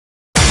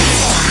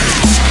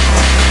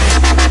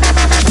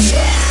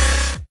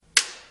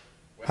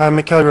I'm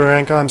Mikhail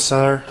Grigorenko, I'm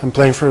center. I'm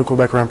playing for the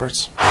Quebec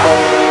Ramparts.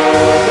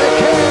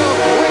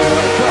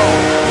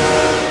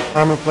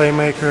 I'm a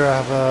playmaker,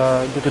 I have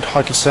a good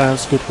hockey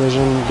sense, good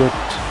vision, good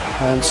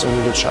hands and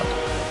a good shot.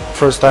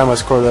 First time I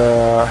scored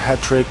a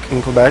hat trick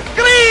in Quebec.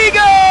 Grigorenko!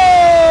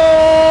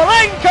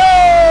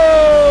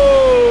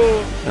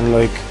 And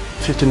like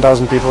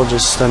 15,000 people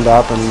just stand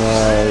up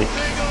and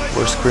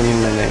were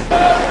screaming my name.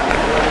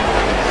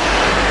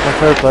 My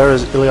favorite player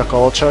is Ilya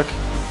Kovalchuk,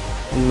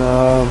 and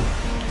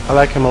I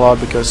like him a lot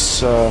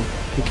because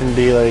he can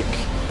be like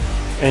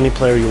any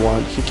player you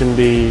want. He can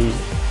be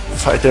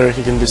fighter,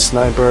 he can be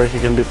sniper, he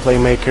can be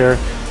playmaker,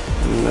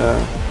 and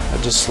I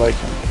just like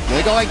him.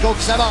 Grigorenko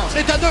qui s'avance,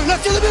 c'est à deux, le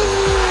tir de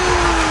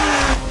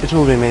but! It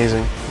will be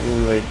amazing. I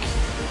mean,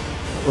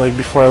 like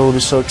before I will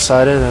be so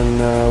excited, and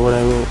when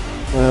I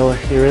will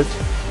hear it,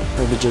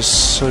 I'll be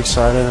just so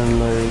excited and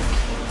like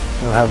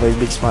I'll have a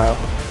big smile.